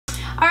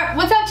Alright,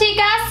 what's up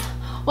chicas?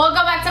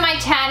 Welcome back to my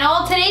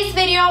channel. Today's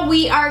video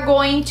we are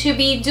going to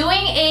be doing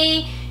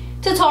a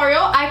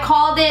tutorial. I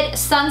called it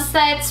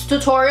Sunsets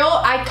Tutorial.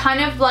 I kind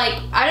of like,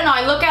 I don't know,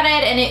 I look at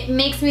it and it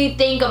makes me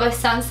think of a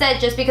sunset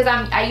just because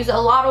I use a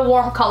lot of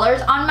warm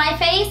colors on my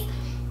face,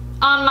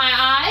 on my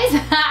eyes.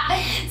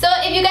 So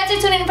if you guys are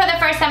tuning in for the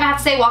first time, I have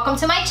to say welcome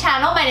to my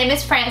channel. My name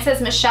is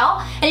Frances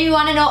Michelle, and if you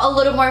want to know a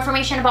little more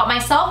information about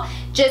myself,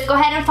 just go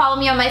ahead and follow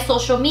me on my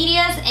social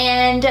medias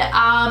and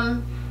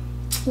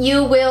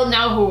you will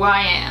know who I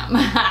am.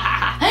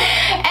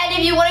 And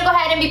if you want to go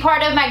ahead and be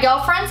part of my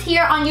girlfriends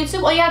here on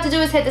YouTube, all you have to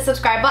do is hit the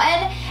subscribe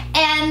button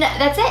and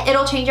that's it.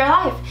 It'll change your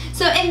life.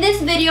 So in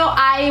this video,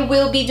 I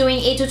will be doing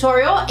a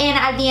tutorial, and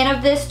at the end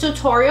of this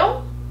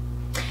tutorial,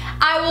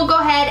 I will go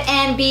ahead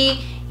and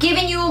be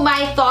giving you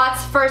my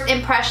thoughts, first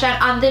impression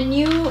on the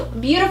new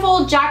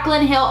beautiful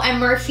Jaclyn Hill and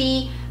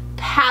Morphe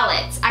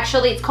palettes.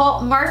 Actually, it's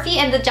called Morphe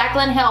and the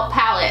Jaclyn Hill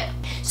palette.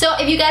 So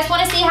if you guys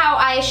want to see how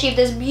I achieved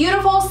this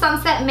beautiful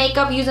sunset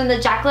makeup using the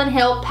Jaclyn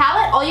Hill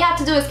palette, all you have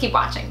to do is keep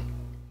watching.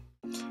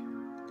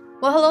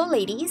 Well, hello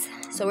ladies.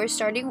 So we're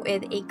starting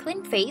with a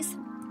clean face,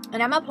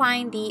 and I'm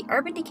applying the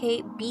Urban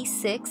Decay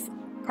B6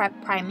 Prep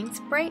Priming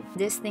Spray.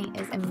 This thing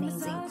is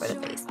amazing for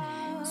the face.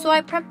 So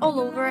I prep all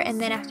over,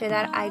 and then after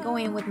that I go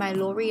in with my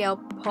L'Oreal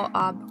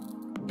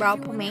brow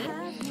pomade,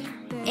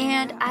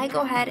 and I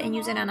go ahead and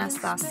use an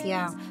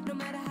Anastasia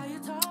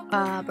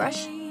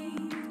brush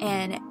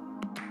and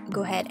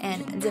go ahead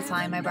and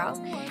define my brows.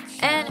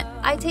 And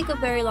I take a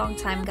very long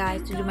time,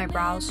 guys, to do my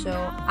brows, so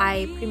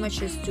I pretty much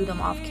just do them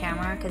off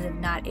camera, because if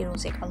not, it'll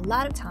take a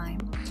lot of time.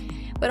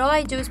 But all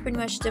I do is pretty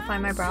much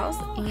define my brows,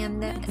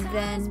 and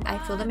then I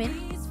fill them in,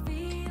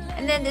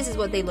 and then this is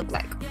what they look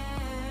like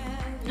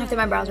after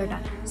my brows are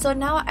done. So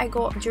now I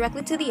go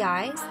directly to the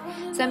eyes.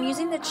 So I'm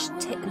using the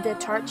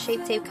Tarte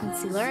Shape Tape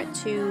Concealer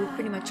to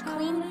pretty much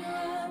clean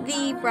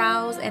the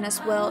brows, and as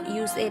well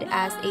use it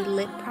as a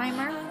lid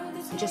primer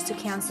just to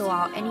cancel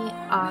out any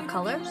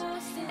colors.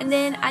 And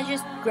then I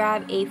just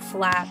grab a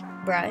flat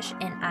brush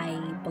and I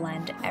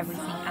blend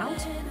everything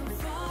out.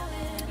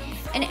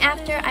 And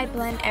after I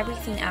blend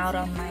everything out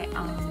on my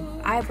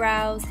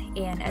eyebrows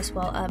and as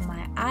well on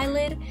my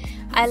eyelid,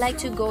 I like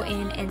to go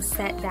in and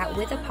set that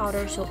with a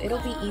powder so it'll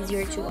be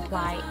easier to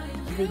apply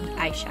the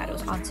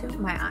eyeshadows onto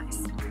my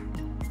eyes.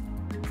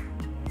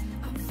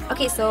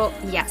 Okay, so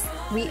yes,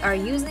 we are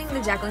using the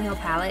Jaclyn Hill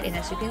palette, and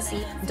as you can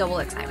see, double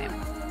excitement.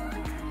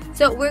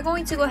 So we're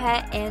going to go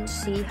ahead and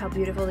see how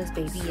beautiful this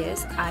baby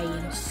is. I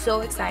am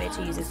so excited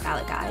to use this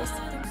palette, guys.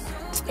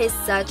 It's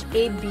such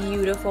a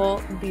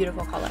beautiful,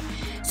 beautiful color.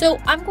 So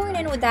I'm going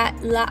in with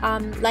that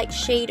light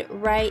shade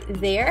right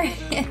there.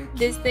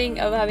 This thing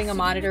of having a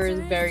monitor is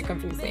very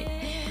confusing.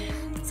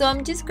 So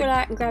I'm just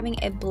grabbing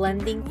a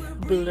blending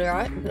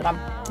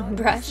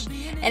brush,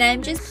 and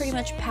I'm just pretty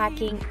much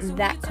packing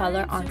that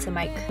color onto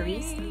my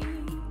crease.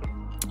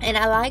 And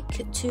I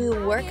like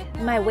to work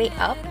my way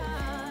up,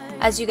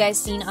 as you guys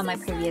seen on my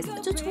previous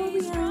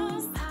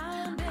tutorials.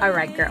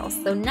 Alright girls,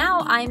 so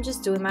now I'm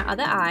just doing my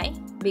other eye,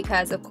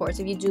 because of course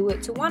if you do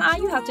it to one eye,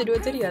 you have to do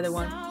it to the other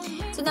one.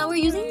 So now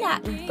we're using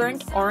that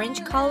burnt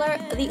orange color.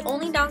 The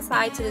only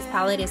downside to this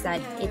palette is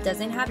that it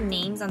doesn't have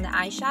names on the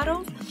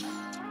eyeshadows,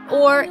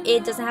 or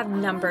it doesn't have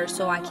numbers,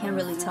 so I can't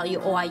really tell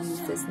you, oh, I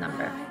use this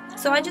number.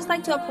 So I just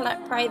like to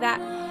apply that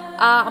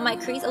on my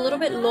crease a little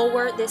bit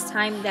lower this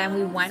time than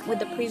we went with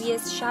the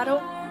previous shadow,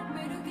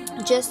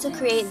 just to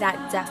create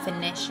that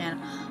definition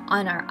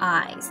on our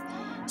eyes.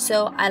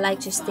 So I like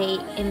to stay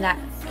in that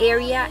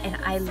area, and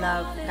I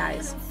love,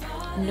 guys,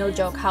 no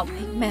joke, how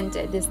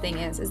pigmented this thing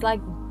is. It's like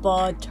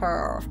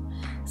butter.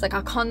 It's like,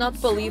 I cannot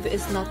believe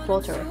it's not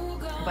butter,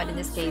 but in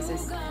this case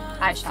it's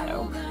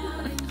eyeshadow.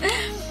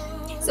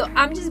 So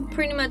I'm just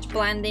pretty much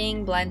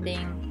blending,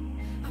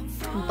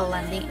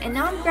 and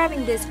now I'm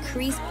grabbing this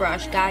crease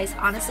brush, guys.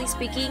 Honestly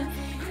speaking,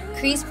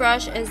 crease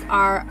brush is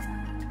our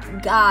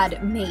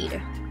God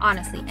made,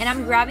 honestly. And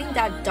I'm grabbing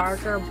that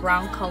darker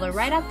brown color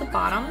right at the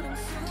bottom,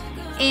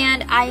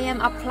 and I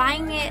am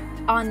applying it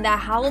on the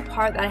hollow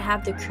part that I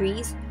have the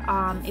crease.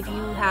 If you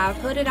have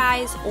hooded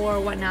eyes or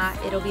whatnot,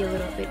 it'll be a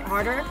little bit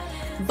harder,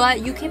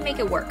 but you can make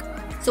it work.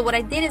 So what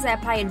I did is I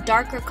applied a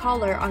darker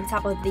color on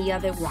top of the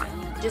other one,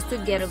 just to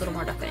get a little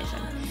more definition.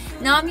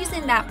 Now I'm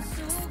using that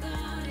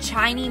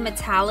shiny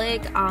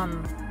metallic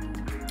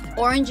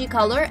orangey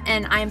color,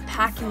 and I'm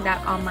packing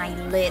that on my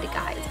lid,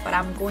 guys, but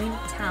I'm going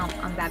to town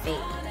on that baby.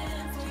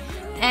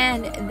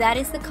 And that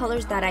is the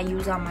colors that I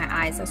use on my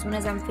eyes. As soon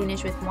as I'm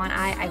finished with one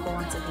eye, I go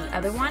on to the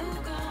other one.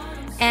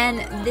 And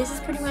this is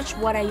pretty much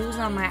what I use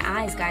on my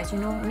eyes, guys. You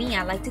know me,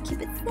 I like to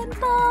keep it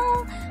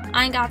simple.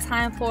 I ain't got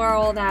time for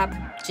all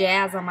that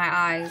jazz on my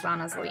eyes,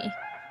 honestly.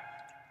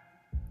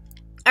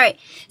 Alright,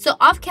 so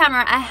off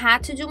camera, I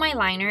had to do my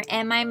liner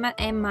and my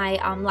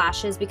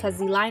lashes because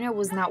the liner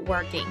was not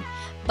working.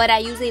 But I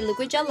use a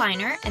liquid gel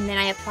liner, and then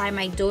I apply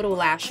my Dodo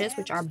lashes,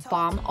 which are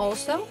bomb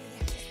also.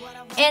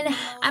 And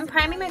I'm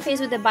priming my face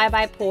with the Bye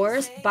Bye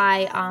Pores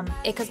by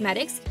IT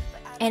Cosmetics.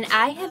 And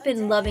I have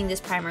been loving this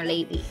primer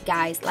lately,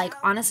 guys. Like,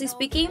 honestly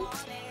speaking,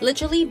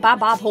 literally,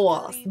 bye-bye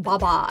pores.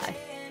 Bye-bye.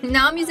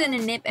 Now I'm using the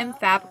Nip and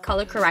Fab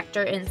Color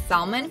Corrector in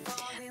Salmon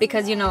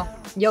because, you know,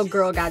 your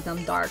girl got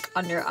them dark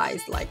under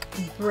eyes, like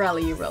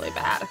really, really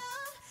bad.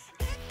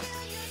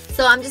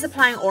 So I'm just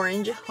applying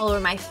orange all over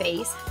my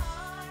face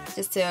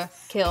just to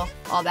kill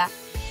all that.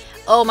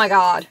 Oh my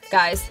god,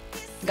 guys,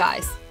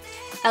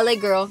 LA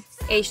Girl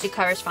HD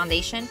Coverage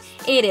Foundation,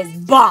 it is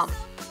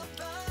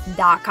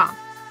bomb.com.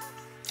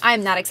 I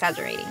am not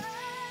exaggerating.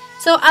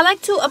 So I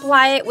like to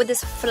apply it with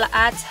this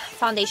flat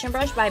foundation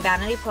brush by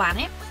Vanity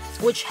Planet,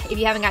 which if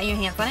you haven't got your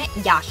hands on it,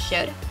 y'all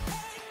should.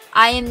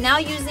 I am now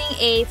using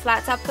a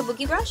flat top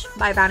kabuki brush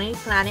by Vanity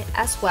Planet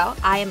as well.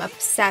 I am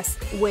obsessed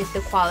with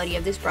the quality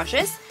of these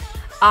brushes.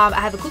 I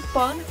have a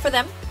coupon for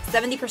them,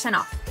 70%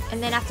 off.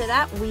 And then after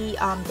that, we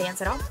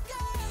dance it off.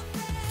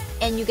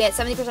 And you get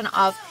 70%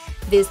 off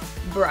these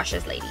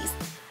brushes, ladies.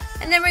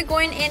 And then we're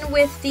going in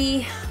with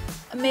the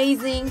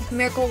amazing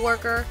Miracle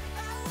Worker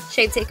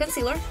Shape Tape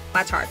Concealer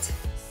by Tarte.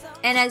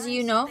 And as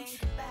you know,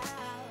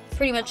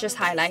 pretty much just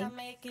highlight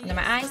under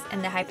my eyes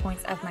and the high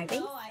points of my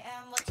face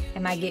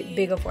and my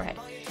bigger forehead.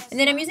 And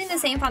then I'm using the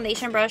same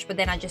foundation brush, but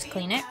then I just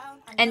clean it.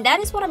 And that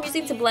is what I'm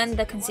using to blend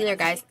the concealer,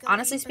 guys.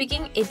 Honestly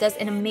speaking, it does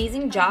an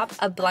amazing job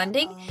of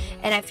blending,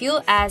 and I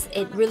feel as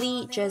it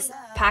really just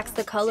packs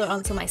the color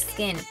onto my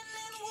skin.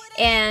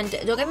 And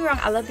don't get me wrong,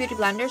 I love beauty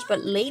blenders,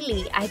 but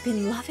lately I've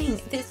been loving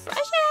these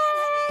brushes.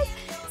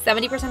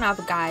 70%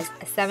 off, guys.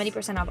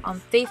 70% off on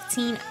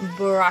 15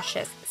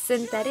 brushes.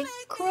 Synthetic,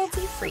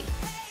 cruelty-free.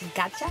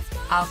 Gotcha?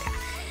 Okay.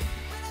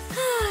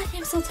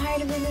 I'm so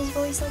tired of doing this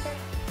voiceover.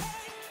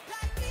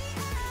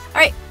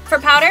 Alright, for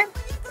powder,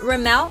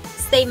 Rimmel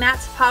Stay Matte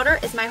powder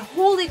is my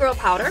holy grail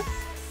powder.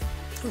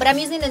 But I'm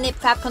using the NYX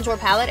Fab Contour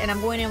Palette, and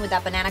I'm going in with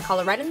that banana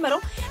color right in the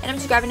middle. And I'm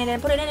just grabbing it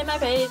and putting it in my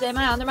face and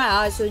under my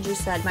eyes. So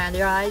just set my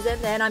under eyes,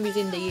 and then I'm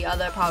using the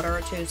other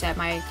powder to set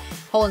my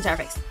whole entire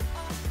face.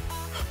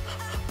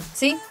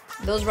 See?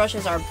 Those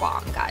brushes are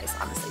bomb, guys,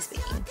 honestly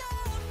speaking.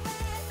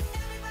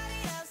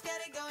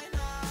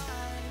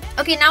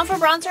 Okay, now for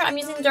bronzer, I'm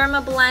using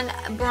DermaBlend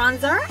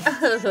Bronzer.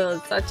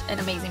 Such an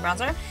amazing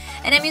bronzer.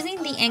 And I'm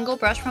using the angle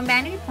brush from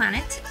Vanity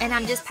Planet, and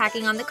I'm just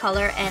packing on the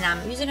color, and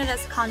I'm using it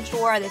as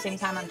contour. At the same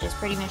time, I'm just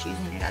pretty much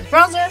using it as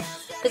bronzer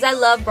because I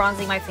love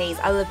bronzing my face.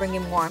 I love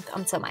bringing warmth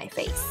onto my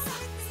face.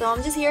 So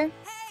I'm just here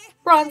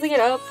bronzing it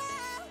up.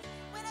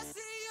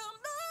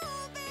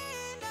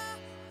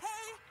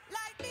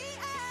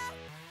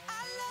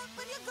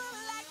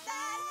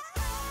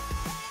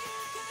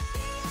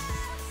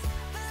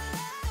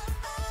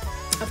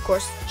 Of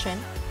course, chin,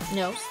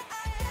 nose,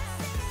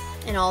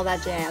 and all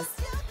that jazz.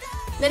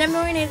 Then I'm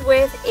going in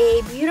with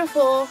a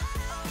beautiful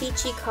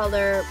peachy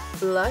color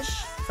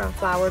blush from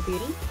Flower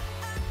Beauty,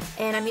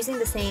 and I'm using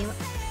the same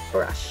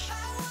brush.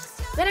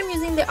 Then I'm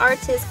using the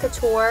Artist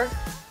Couture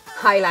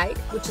highlight,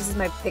 which is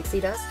my pixie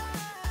dust.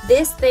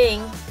 This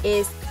thing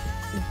is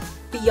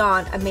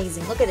beyond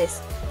amazing. Look at this.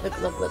 Look,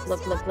 look, look,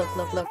 look, look, look,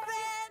 look, look. Oh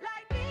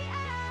my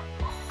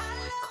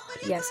god.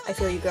 Yes, I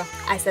feel you, girl.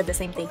 I said the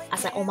same thing. I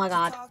said, oh my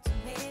god.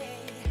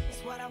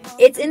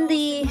 It's in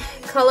the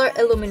color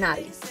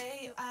Illuminati,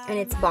 and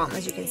it's bomb,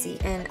 as you can see,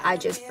 and I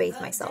just bathed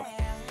myself.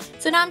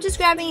 So now I'm just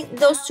grabbing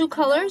those two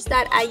colors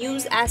that I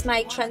use as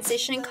my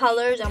transition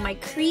colors on my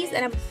crease,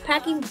 and I'm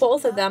packing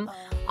both of them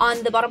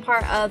on the bottom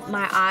part of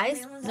my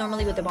eyes,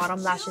 normally with the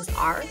bottom lashes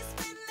are.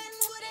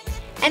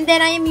 And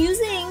then I am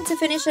using, to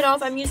finish it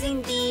off, I'm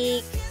using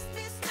the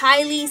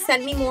Kylie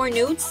Send Me More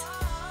Nudes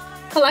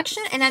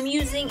collection, and I'm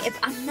using, if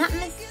I'm not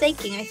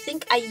mistaken, I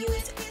think I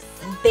used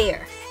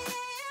Bear.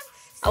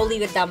 I'll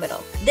leave it down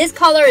below. This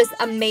color is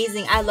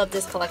amazing. I love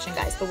this collection,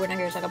 guys, but we're not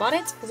here to talk about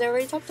it because I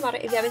already talked about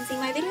it. If you haven't seen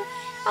my video,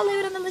 I'll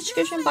leave it in the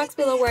description box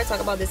below where I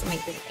talk about this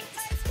amazing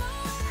things.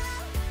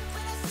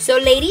 So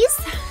ladies,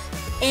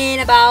 in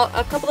about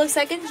a couple of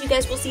seconds, you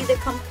guys will see the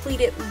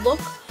completed look.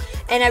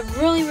 And I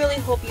really, really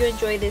hope you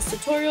enjoy this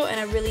tutorial, and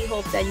I really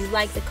hope that you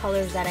like the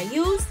colors that I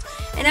used.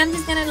 And I'm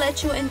just gonna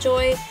let you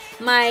enjoy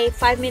my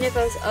 5 minutes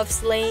of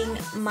slaying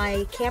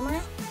my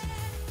camera.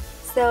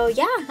 So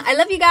yeah, I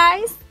love you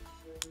guys.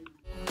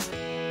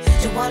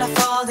 You wanna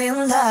fall in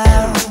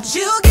love?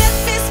 You get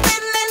me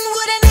spinning,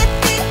 wouldn't it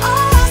be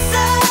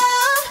awesome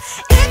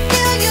if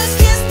you just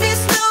kiss me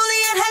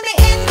slowly and had me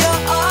in your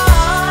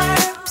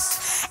arms?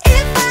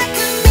 If I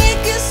could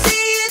make you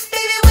see it,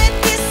 baby, would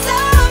be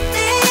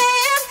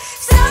something,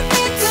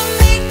 something to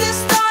make the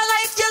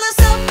starlight jealous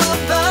up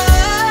above.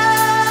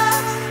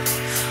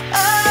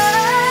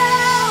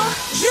 Oh,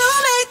 you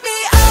make me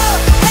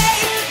up, hey,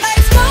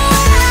 lights go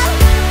out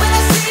when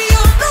I see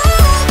you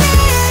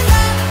moving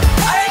up.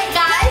 Alright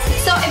guys,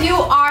 so if you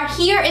are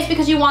here, it's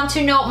because you want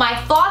to know my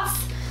thoughts.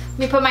 Let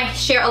me put my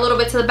chair a little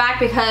bit to the back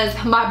because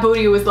my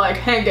booty was like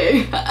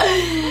hanging.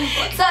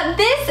 So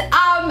this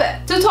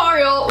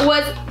tutorial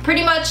was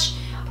pretty much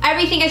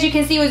everything, as you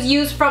can see, was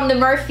used from the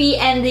Morphe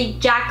and the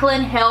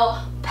Jaclyn Hill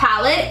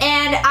palette,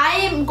 and I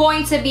am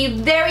going to be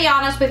very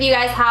honest with you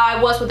guys how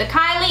I was with the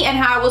Kylie and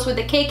how I was with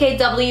the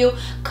KKW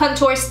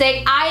contour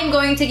stick. I am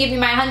going to give you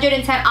my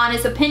 110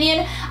 honest opinion.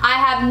 I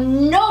have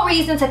no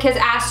reason to kiss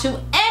ass to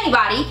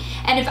anybody,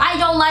 and if I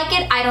don't like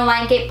it, I don't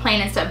like it,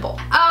 plain and simple.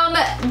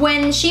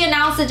 when she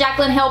announced the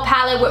Jaclyn Hill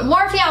palette with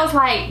Morphe, I was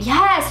like,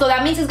 yes, so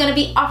that means it's gonna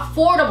be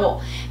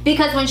affordable.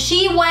 Because when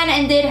she went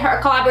and did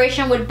her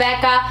collaboration with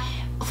Becca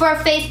for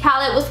a face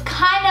palette, was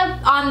kind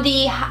of on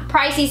the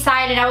pricey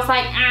side, and I was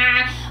like,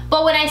 ah.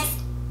 But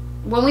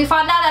when we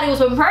found out that it was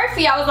with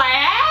Morphe, I was like,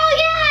 hell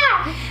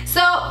yeah!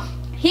 So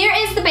here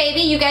is the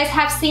baby. You guys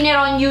have seen it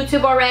on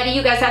YouTube already.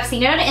 You guys have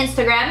seen it on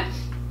Instagram.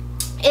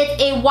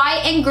 It's a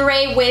white and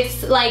gray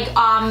with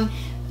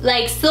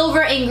like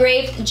silver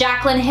engraved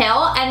Jaclyn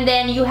Hill, and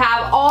then you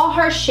have all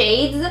her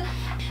shades.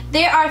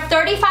 There are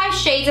 35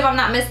 shades, if I'm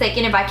not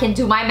mistaken, if I can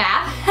do my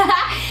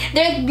math.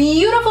 There's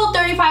beautiful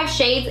 35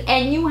 shades,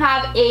 and you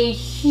have a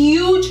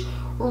huge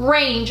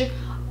range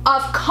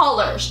of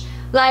colors.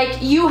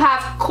 Like, you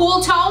have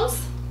cool tones,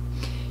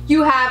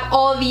 you have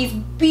all these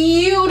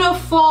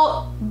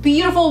beautiful,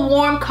 beautiful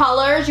warm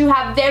colors, you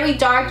have very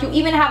dark, you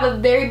even have a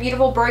very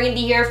beautiful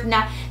burgundy here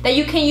now that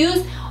you can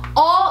use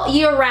all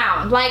year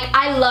round. Like,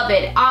 I love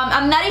it.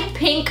 I'm not a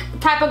pink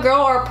type of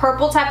girl or a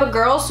purple type of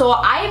girl, so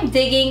I am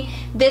digging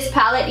this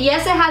palette.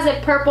 Yes, it has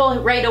a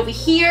purple right over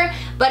here,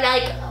 but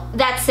like,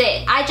 that's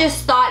it. I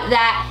just thought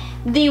that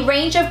the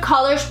range of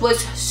colors was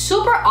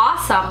super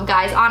awesome,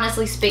 guys,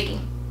 honestly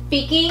speaking.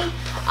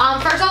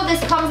 First off,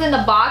 this comes in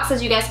the box.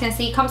 As you guys can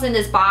see, it comes in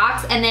this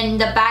box, and then in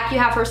the back you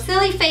have her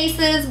silly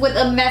faces with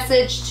a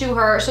message to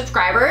her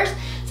subscribers.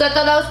 So I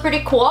thought that was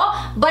pretty cool,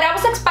 but I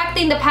was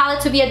expecting the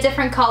palette to be a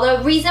different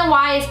color. Reason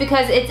why is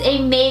because it's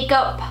a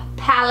makeup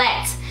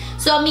palette,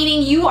 so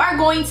meaning you are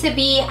going to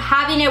be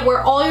having it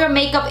where all your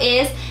makeup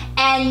is,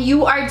 and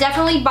you are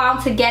definitely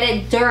bound to get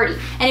it dirty.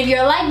 And if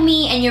you're like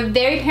me and you're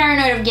very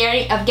paranoid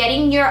of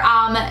getting your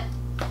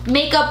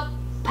makeup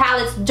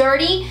palettes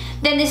dirty,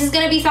 then this is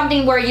gonna be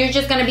something where you're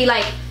just gonna be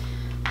like,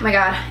 oh my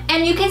god.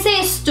 And you can say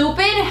it's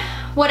stupid,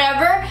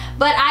 whatever,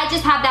 but I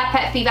just have that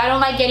pet peeve. I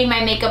don't like getting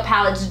my makeup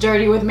palettes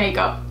dirty with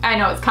makeup. I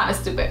know, it's kind of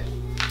stupid.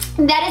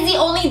 That is the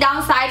only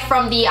downside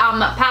from the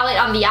palette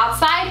on the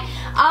outside.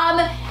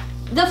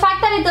 The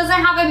fact that it doesn't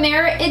have a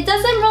mirror, it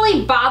doesn't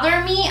really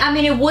bother me. I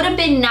mean, it would have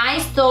been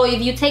nice though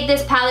if you take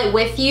this palette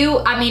with you.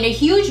 I mean, a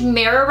huge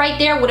mirror right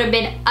there would have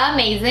been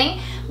amazing.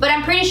 But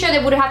I'm pretty sure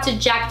they would have to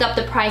jacked up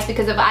the price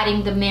because of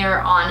adding the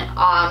mirror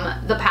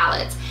on the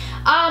palettes.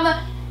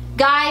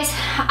 Guys,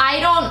 I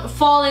don't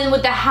fall in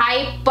with the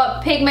hype,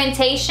 but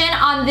pigmentation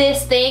on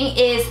this thing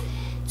is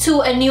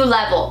to a new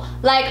level.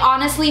 Like,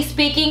 honestly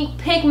speaking,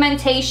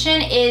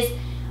 pigmentation is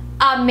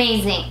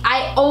amazing.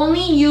 I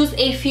only use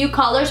a few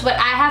colors, but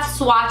I have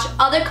swatched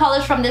other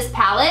colors from this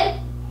palette,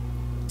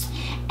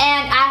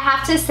 and I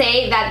have to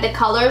say that the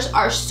colors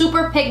are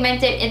super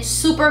pigmented and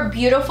super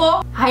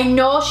beautiful. I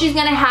know she's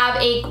gonna have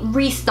a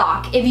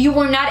restock. If you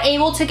were not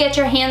able to get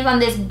your hands on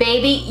this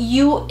baby,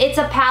 it's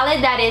a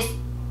palette that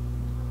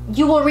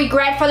you will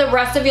regret for the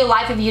rest of your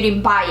life if you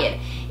didn't buy it.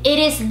 It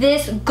is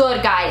this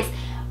good, guys.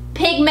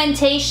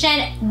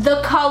 Pigmentation,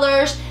 the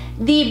colors,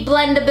 the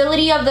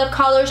blendability of the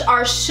colors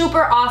are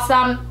super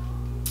awesome.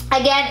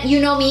 Again,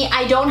 you know me,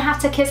 I don't have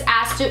to kiss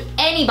ass to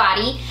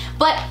anybody,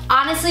 but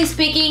honestly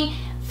speaking,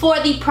 for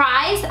the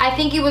price, I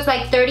think it was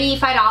like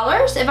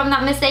 $35 if I'm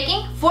not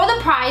mistaken. For the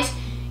price,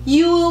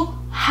 you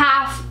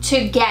have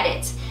to get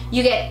it.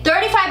 You get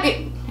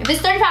if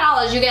it's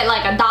 $35, you get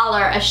like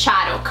 $1 a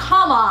shadow.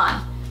 Come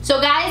on.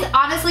 So guys,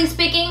 honestly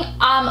speaking,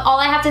 all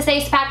I have to say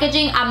is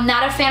packaging. I'm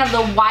not a fan of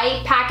the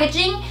white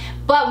packaging,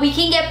 but we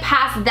can get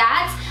past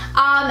that.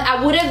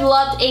 I would have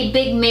loved a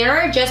big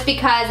mirror just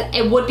because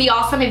it would be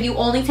awesome if you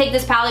only take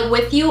this palette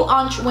with you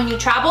when you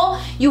travel.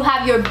 You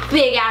have your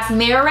big ass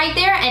mirror right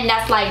there, and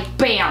that's like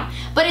bam.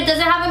 But it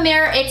doesn't have a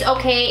mirror. It's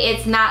okay.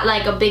 It's not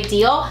like a big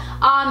deal.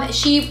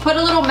 She put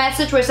a little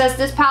message where it says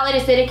this palette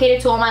is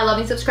dedicated to all my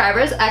loving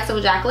subscribers,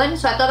 XO Jaclyn.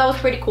 So I thought that was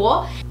pretty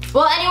cool.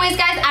 Well, anyways,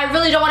 guys, I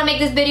really don't want to make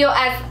this video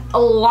as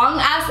long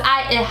as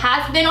it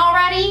has been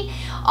already.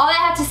 All I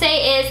have to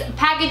say is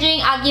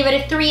packaging, I'll give it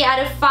a 3 out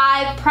of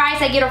 5.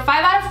 Price, I give it a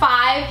 5 out of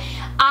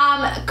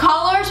 5.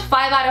 Colors,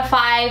 5 out of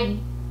 5.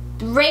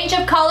 Range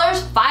of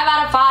colors, 5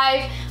 out of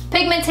 5.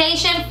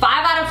 Pigmentation, 5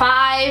 out of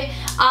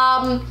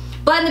 5.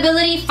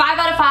 Blendability, 5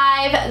 out of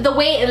 5. The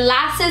way it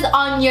lasts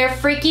on your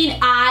freaking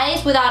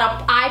eyes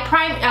without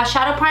a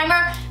shadow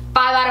primer,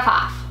 5 out of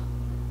 5.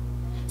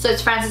 So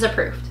it's Francis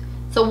approved.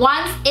 So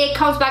once it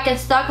comes back in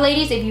stock,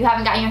 ladies, if you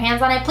haven't gotten your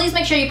hands on it, please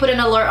make sure you put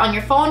an alert on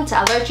your phone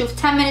to alert you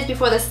 10 minutes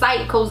before the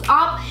site goes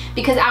up,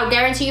 because I'll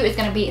guarantee you it's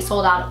going to be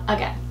sold out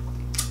again.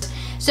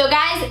 So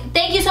guys,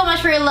 thank you so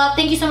much for your love.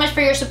 Thank you so much for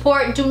your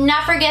support. Do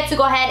not forget to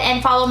go ahead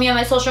and follow me on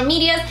my social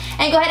medias,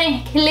 and go ahead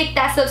and click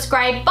that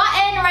subscribe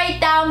button right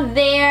down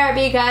there,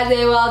 because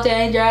it will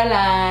change your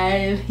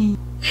life.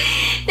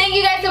 Thank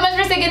you guys so much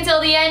for sticking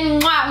till the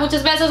end. Mwah.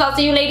 Muchos besos. I'll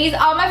see you ladies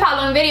on my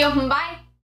following video. Bye.